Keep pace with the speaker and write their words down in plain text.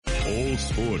All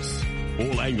sports,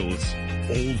 all angles,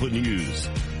 all the news.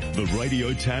 The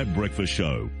Radio Tab Breakfast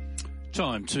Show.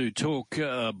 Time to talk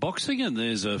boxing, and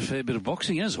there's a fair bit of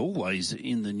boxing, as always,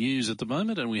 in the news at the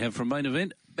moment. And we have from Main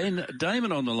Event, Ben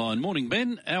Damon on the line. Morning,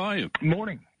 Ben. How are you?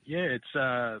 Morning. Yeah,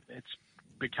 it's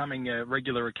becoming a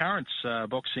regular occurrence,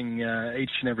 boxing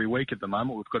each and every week at the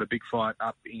moment. We've got a big fight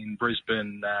up in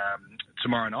Brisbane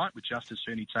tomorrow night with Justis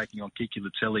Huni taking on Kiki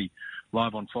Latelli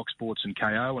live on Fox Sports and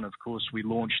KO. And, of course, we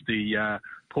launched the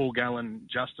Paul Gallen,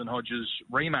 Justin Hodges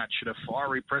rematch at a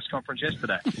fiery press conference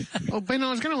yesterday. Well, Ben,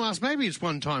 I was going to ask, maybe it's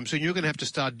one time soon you're going to have to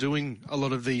start doing a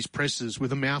lot of these presses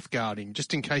with a mouth guarding,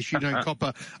 just in case you don't cop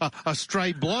a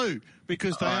stray blow,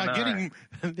 because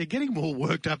they're getting more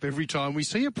worked up every time we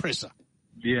see a presser.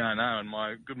 Yeah, I know, and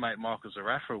my good mate Michael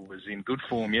Zarafa was in good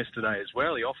form yesterday as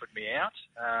well. He offered me out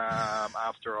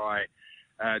after I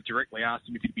directly asked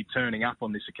him if he'd be turning up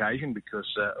on this occasion because,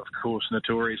 of course,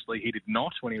 notoriously he did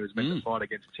not when he was meant to fight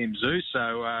against Tim Tszyu.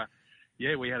 So,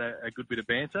 yeah, we had a good bit of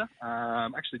banter.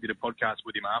 Actually did a podcast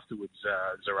with him afterwards,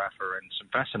 Zarafa, and some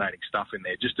fascinating stuff in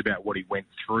there just about what he went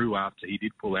through after he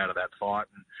did pull out of that fight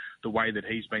and the way that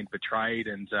he's been portrayed.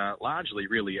 And largely,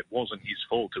 really, it wasn't his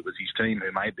fault. It was his team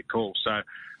who made the call. So,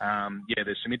 yeah,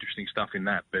 there's some interesting stuff in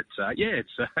that. But, yeah,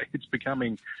 it's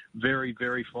becoming very,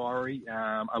 very fiery.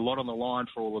 A lot on the line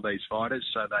for all of these fighters.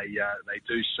 So they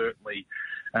do certainly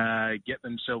get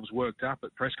themselves worked up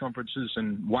at press conferences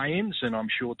and weigh-ins, and I'm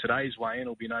sure today's weigh-in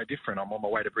will be no different. I'm on my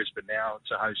way to Brisbane now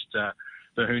to host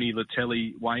the Huni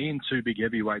Latelli weigh-in, two big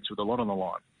heavyweights with a lot on the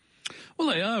line. Well,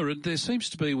 they are, and there seems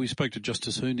to be, we spoke to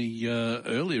Justis Huni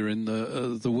earlier in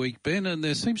the week, Ben, and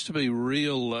there seems to be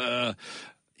real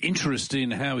interest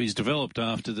in how he's developed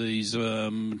after these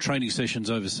training sessions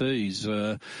overseas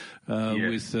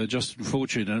with Justin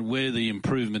Fortune, and where the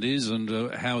improvement is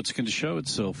and how it's going to show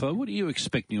itself. What are you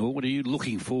expecting, or what are you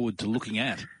looking forward to looking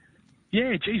at?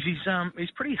 Yeah, geez,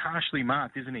 he's pretty harshly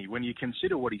marked, isn't he? When you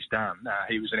consider what he's done,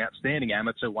 he was an outstanding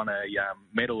amateur, won a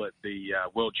medal at the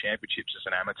World Championships as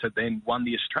an amateur, then won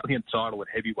the Australian title at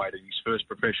heavyweight in his first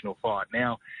professional fight.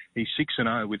 Now he's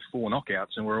 6-0 with 4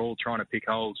 knockouts, and we're all trying to pick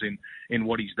holes in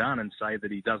what he's done and say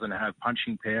that he doesn't have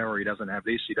punching power, or he doesn't have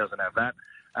this, he doesn't have that.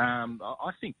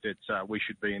 I think that we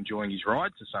should be enjoying his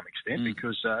ride to some extent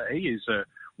because he is a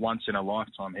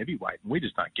once-in-a-lifetime heavyweight, and we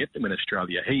just don't get them in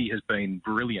Australia. He has been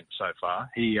brilliant so far.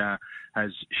 He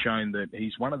has shown that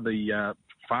he's one of the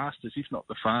fastest, if not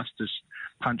the fastest,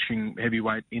 punching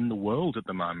heavyweight in the world at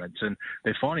the moment. And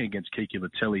they're fighting against Kiki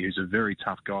Latelli, who's a very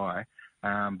tough guy.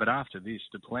 But after this,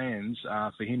 the plans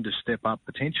are for him to step up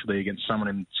potentially against someone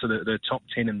in the top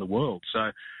 10 in the world. So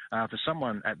for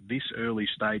someone at this early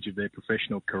stage of their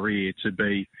professional career to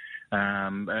be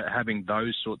having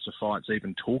those sorts of fights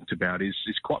even talked about is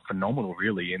quite phenomenal,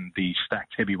 really, in the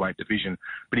stacked heavyweight division.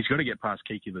 But he's got to get past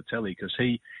Kiki Latelli because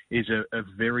he is a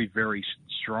very, very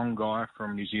strong guy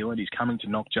from New Zealand. He's coming to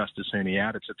knock Justis Huni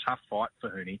out. It's a tough fight for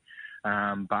Huni.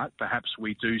 But perhaps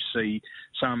we do see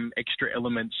some extra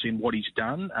elements in what he's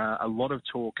done. A lot of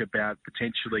talk about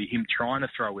potentially him trying to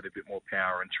throw with a bit more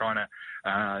power and trying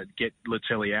to get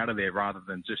Latelli out of there rather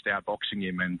than just outboxing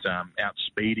him and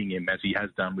outspeeding him as he has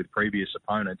done with previous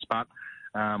opponents. But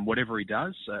whatever he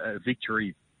does,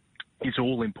 victory is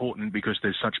all important because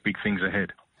there's such big things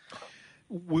ahead.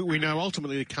 We know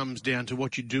ultimately it comes down to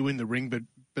what you do in the ring,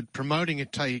 but promoting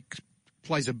it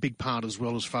plays a big part as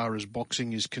well as far as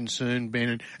boxing is concerned,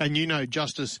 Ben. And you know,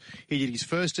 Justis, he did his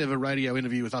first ever radio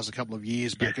interview with us a couple of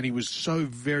years back, and he was so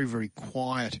very, very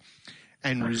quiet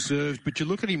and reserved. But you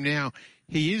look at him now,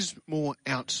 he is more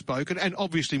outspoken and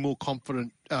obviously more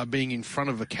confident being in front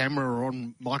of a camera or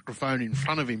on microphone in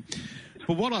front of him.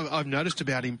 But what I've noticed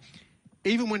about him,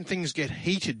 even when things get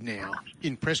heated now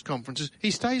in press conferences, he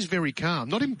stays very calm.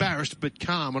 Not embarrassed, but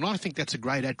calm. And I think that's a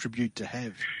great attribute to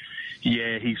have.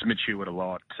 Yeah, he's matured a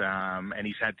lot, and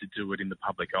he's had to do it in the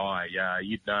public eye.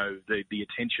 You'd know the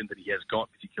attention that he has got,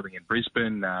 particularly in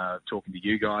Brisbane, talking to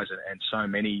you guys and so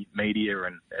many media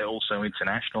and also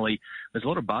internationally. There's a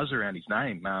lot of buzz around his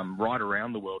name right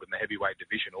around the world in the heavyweight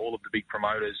division. All of the big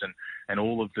promoters and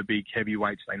all of the big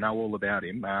heavyweights, they know all about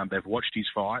him. They've watched his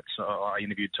fights. I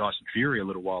interviewed Tyson Fury a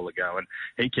little while ago, and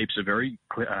he keeps a very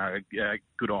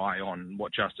good eye on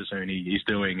what Justis Huni is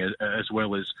doing, as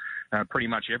well as pretty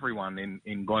much everyone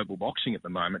in global boxing at the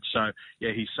moment. So,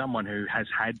 yeah, he's someone who has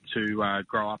had to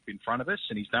grow up in front of us,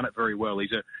 and he's done it very well.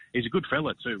 He's a good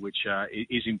fella too, which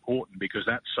is important because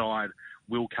that side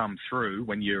will come through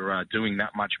when you're doing that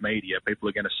much media. People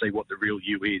are going to see what the real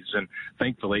you is, and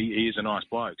thankfully he is a nice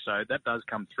bloke. So that does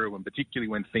come through, and particularly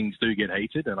when things do get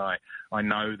heated, and I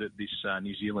know that this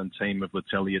New Zealand team of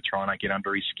Latelli are trying to get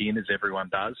under his skin, as everyone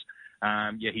does.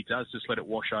 he does just let it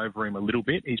wash over him a little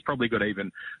bit. He's probably got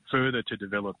even further to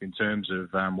develop in terms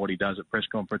of what he does at press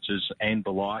conferences and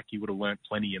the like. He would have learnt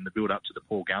plenty in the build-up to the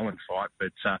Paul Gallen fight,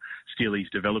 but still he's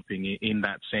developing in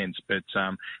that sense. But,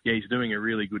 he's doing a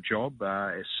really good job.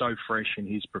 It's so fresh in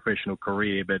his professional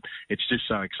career, but it's just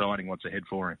so exciting what's ahead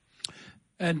for him.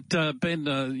 And Ben,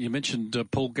 you mentioned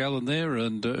Paul Gallen there,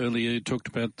 and earlier you talked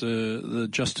about the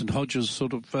Justin Hodges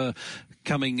sort of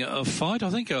coming fight.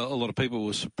 I think a lot of people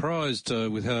were surprised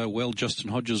with how well Justin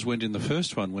Hodges went in the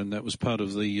first one when that was part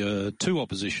of the two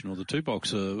opposition or the two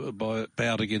boxer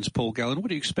bout against Paul Gallen. What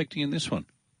are you expecting in this one?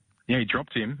 Yeah, he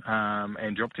dropped him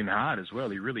and dropped him hard as well.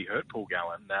 He really hurt Paul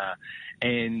Gallen.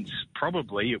 And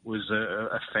probably it was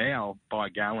a foul by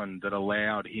Gallen that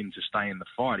allowed him to stay in the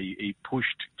fight. He pushed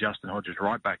Justin Hodges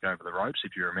right back over the ropes,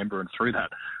 if you remember, and threw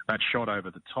that shot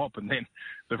over the top. And then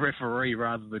the referee,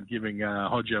 rather than giving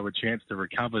Hodjo a chance to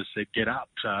recover, said, get up,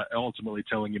 ultimately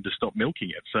telling him to stop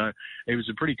milking it. So it was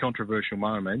a pretty controversial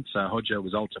moment. Hodjo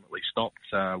was ultimately stopped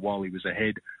while he was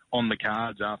ahead on the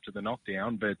cards after the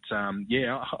knockdown. But,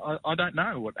 I don't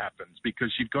know what happens,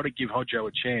 because you've got to give Hodjo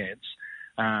a chance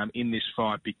in this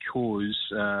fight because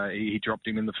he dropped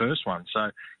him in the first one.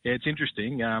 So, yeah, it's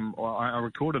interesting. I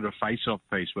recorded a face-off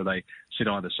piece where they sit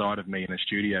either side of me in a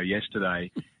studio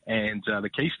yesterday, and the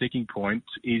key sticking point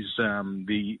is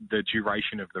the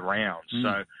duration of the rounds.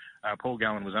 So Paul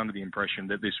Gallen was under the impression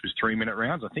that this was 3-minute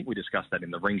rounds. I think we discussed that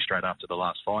in the ring straight after the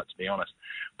last fight, to be honest.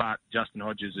 But Justin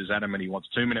Hodges is adamant he wants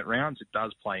 2-minute rounds. It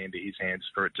does play into his hands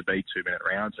for it to be 2-minute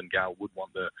rounds, and Gal would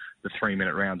want the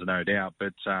 3-minute rounds, no doubt.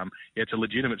 But it's a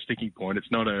legitimate sticking point.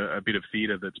 It's not a bit of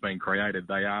theatre that's been created.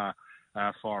 They are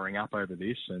firing up over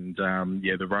this, and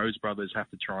the Rose brothers have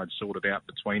to try and sort it out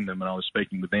between them, and I was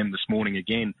speaking with them this morning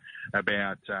again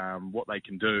about what they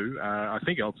can do. I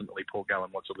think ultimately Paul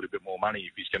Gallen wants a little bit more money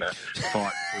if he's going to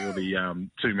fight for the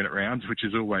 2-minute rounds, which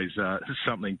is always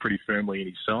something pretty firmly in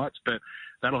his sights, but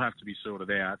that'll have to be sorted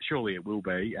out. Surely it will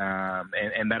be,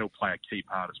 and that'll play a key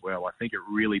part as well. I think it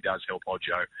really does help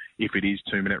Hodjo if it is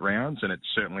 2-minute rounds, and it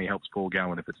certainly helps Paul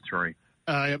Gallen if it's 3.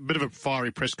 A bit of a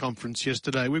fiery press conference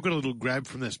yesterday. We've got a little grab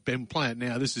from this. Ben, play it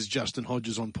now. This is Justin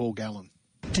Hodges on Paul Gallen.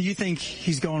 Do you think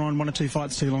he's gone on 1 or 2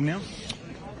 fights too long now?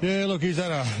 Yeah, look, he's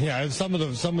had some of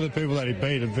the people that he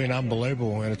beat have been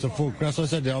unbelievable, and it's a full. As I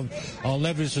said, I'll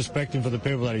never disrespect him for the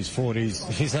people that he's fought.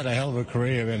 He's had a hell of a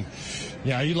career, and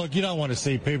you don't want to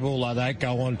see people like that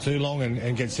go on too long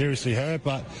and get seriously hurt.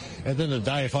 But at the end of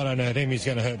the day, if I don't hurt him, he's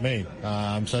going to hurt me.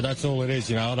 So that's all it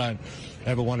is. I don't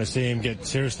ever want to see him get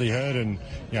seriously hurt, and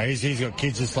he's got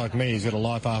kids just like me. He's got a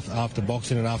life after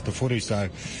boxing and after footy, so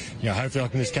hopefully I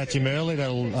can just catch him early.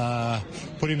 That'll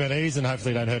put him at ease, and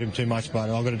hopefully don't hurt him too much. But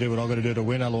I've got to do what I've got to do to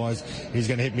win, otherwise he's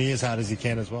going to hit me as hard as he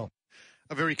can as well.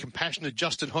 A very compassionate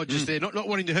Justin Hodges there, not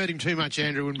wanting to hurt him too much,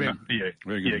 Andrew and Ben. Yeah,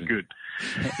 very good. Yeah,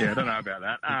 good. I don't know about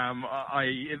that.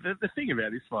 The thing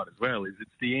about this fight as well is it's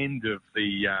the end of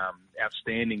the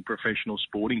outstanding professional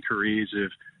sporting careers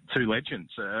of two legends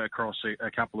across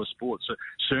a couple of sports.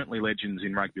 Certainly legends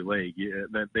in rugby league.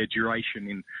 Their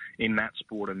duration in that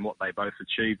sport and what they both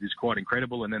achieved is quite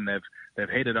incredible. And then they've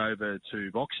headed over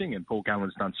to boxing, and Paul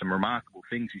Gallen's done some remarkable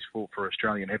things. He's fought for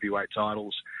Australian heavyweight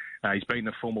titles. He's beaten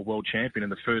the former world champion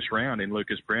in the first round in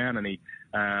Lucas Brown, and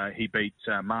he beat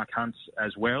Mark Hunt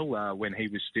as well when he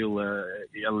was still a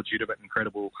legitimate,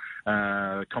 incredible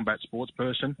combat sports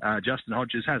person. Justin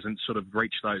Hodges hasn't sort of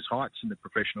reached those heights in the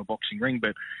professional boxing ring,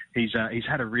 but he's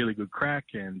had a really good crack,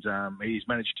 and he's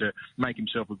managed to make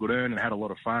himself a good earn and had a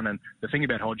lot of fun. And the thing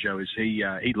about Hodjo is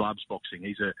he loves boxing.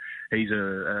 He's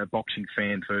a boxing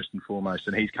fan first and foremost,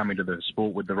 and he's come into the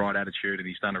sport with the right attitude, and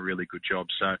he's done a really good job.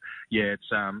 So yeah,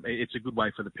 it's a good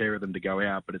way for the pair of them to go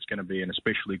out, but it's going to be an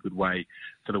especially good way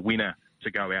for the winner to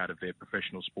go out of their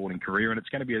professional sporting career. And it's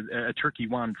going to be a tricky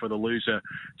one for the loser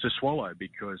to swallow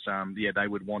because, they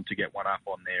would want to get one up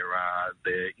on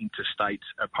their interstate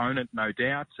opponent, no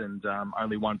doubt, and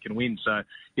only one can win. So,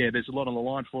 there's a lot on the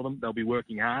line for them. They'll be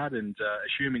working hard, and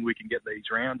assuming we can get these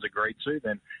rounds agreed to,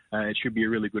 then it should be a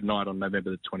really good night on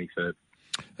November the 23rd.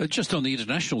 Just on the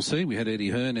international scene, we had Eddie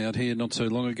Hearn out here not so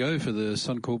long ago for the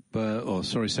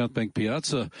Southbank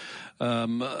Piazza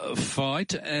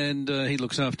fight, and he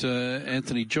looks after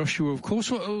Anthony Joshua, of course.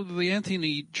 Well, the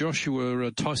Anthony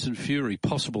Joshua-Tyson Fury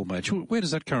possible match, where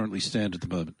does that currently stand at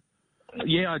the moment?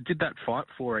 Yeah, I did that fight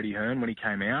for Eddie Hearn when he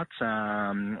came out,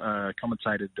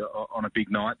 commentated on a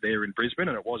big night there in Brisbane,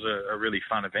 and it was a really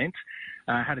fun event.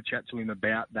 Had a chat to him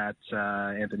about that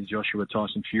Anthony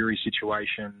Joshua-Tyson Fury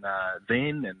situation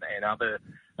then and other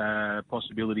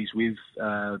possibilities with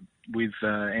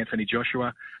Anthony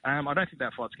Joshua. I don't think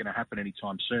that fight's going to happen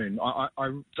anytime soon.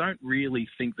 I don't really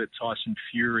think that Tyson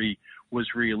Fury was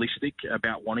realistic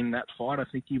about wanting that fight. I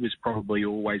think he was probably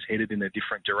always headed in a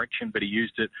different direction, but he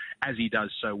used it, as he does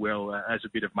so well, as a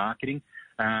bit of marketing.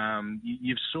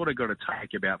 You've sort of got to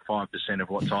take about 5% of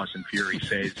what Tyson Fury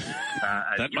says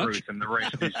as truth, and the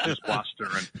rest is just bluster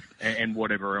and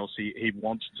whatever else he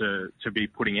wants to be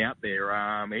putting out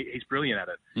there. He's brilliant at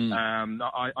it.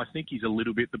 I think he's a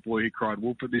little bit the boy who cried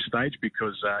wolf at this stage,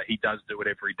 because he does do it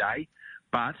every day.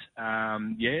 But,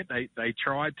 they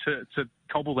tried to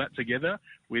cobble that together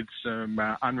with some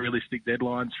unrealistic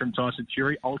deadlines from Tyson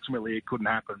Fury. Ultimately, it couldn't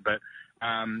happen. But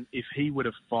if he were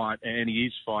to fight, and he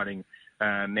is fighting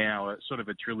now, sort of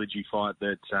a trilogy fight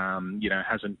that,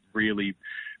 hasn't really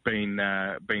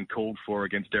been called for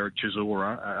against Derek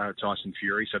Chisora, Tyson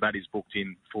Fury. So that is booked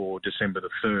in for December the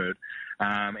 3rd.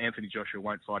 Anthony Joshua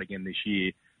won't fight again this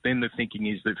year. Then the thinking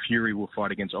is that Fury will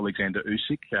fight against Alexander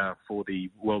Usyk for the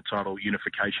world title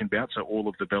unification bout, so all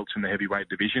of the belts in the heavyweight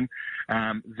division.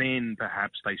 Then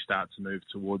perhaps they start to move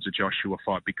towards a Joshua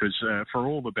fight, because for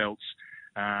all the belts,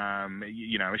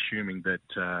 assuming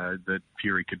that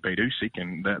Fury could beat Usyk,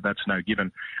 and that's no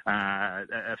given,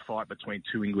 a fight between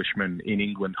two Englishmen in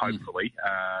England, hopefully,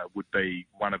 would be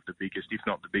one of the biggest, if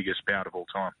not the biggest, bout of all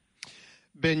time.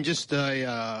 Ben, just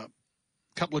a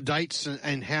couple of dates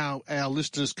and how our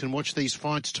listeners can watch these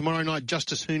fights. Tomorrow night,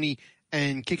 Justis Huni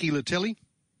and Kiki Latelli.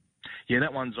 Yeah,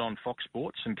 that one's on Fox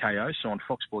Sports and KO, so on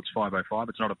Fox Sports 505.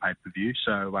 It's not a pay-per-view,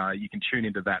 so you can tune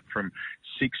into that from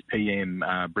 6 p.m.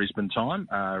 Brisbane time.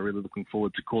 Really looking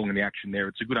forward to calling the action there.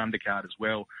 It's a good undercard as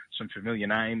well, some familiar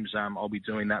names. I'll be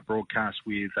doing that broadcast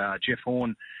with Jeff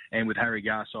Horn and with Harry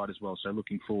Garside as well, so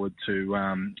looking forward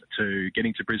to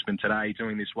getting to Brisbane today,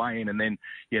 doing this weigh-in, and then,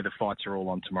 the fights are all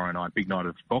on tomorrow night, big night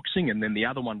of boxing. And then the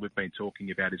other one we've been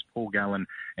talking about is Paul Gallen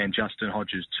and Justin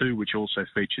Hodges 2, which also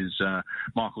features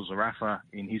Michael Zarafa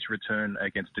in his return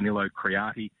against Danilo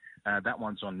Creati. That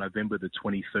one's on November the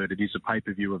 23rd. It is a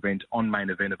pay-per-view event on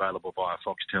Main Event, available via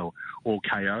Foxtel or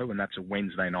KO, and that's a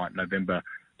Wednesday night, November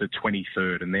the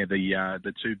 23rd. And they're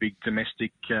the two big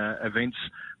domestic events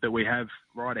that we have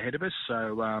right ahead of us.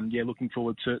 So, looking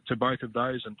forward to both of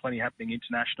those, and plenty happening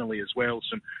internationally as well.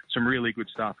 Some really good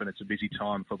stuff, and it's a busy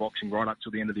time for boxing right up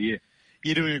till the end of the year.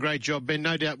 You're doing a great job, Ben.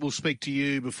 No doubt we'll speak to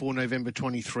you before November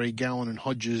 23, Gallen and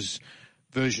Hodges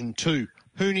version 2.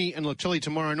 Huni and Latelli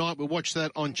tomorrow night. We'll watch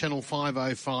that on Channel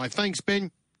 505. Thanks, Ben.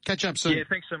 Catch up soon. Yeah,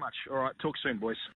 thanks so much. All right, talk soon, boys.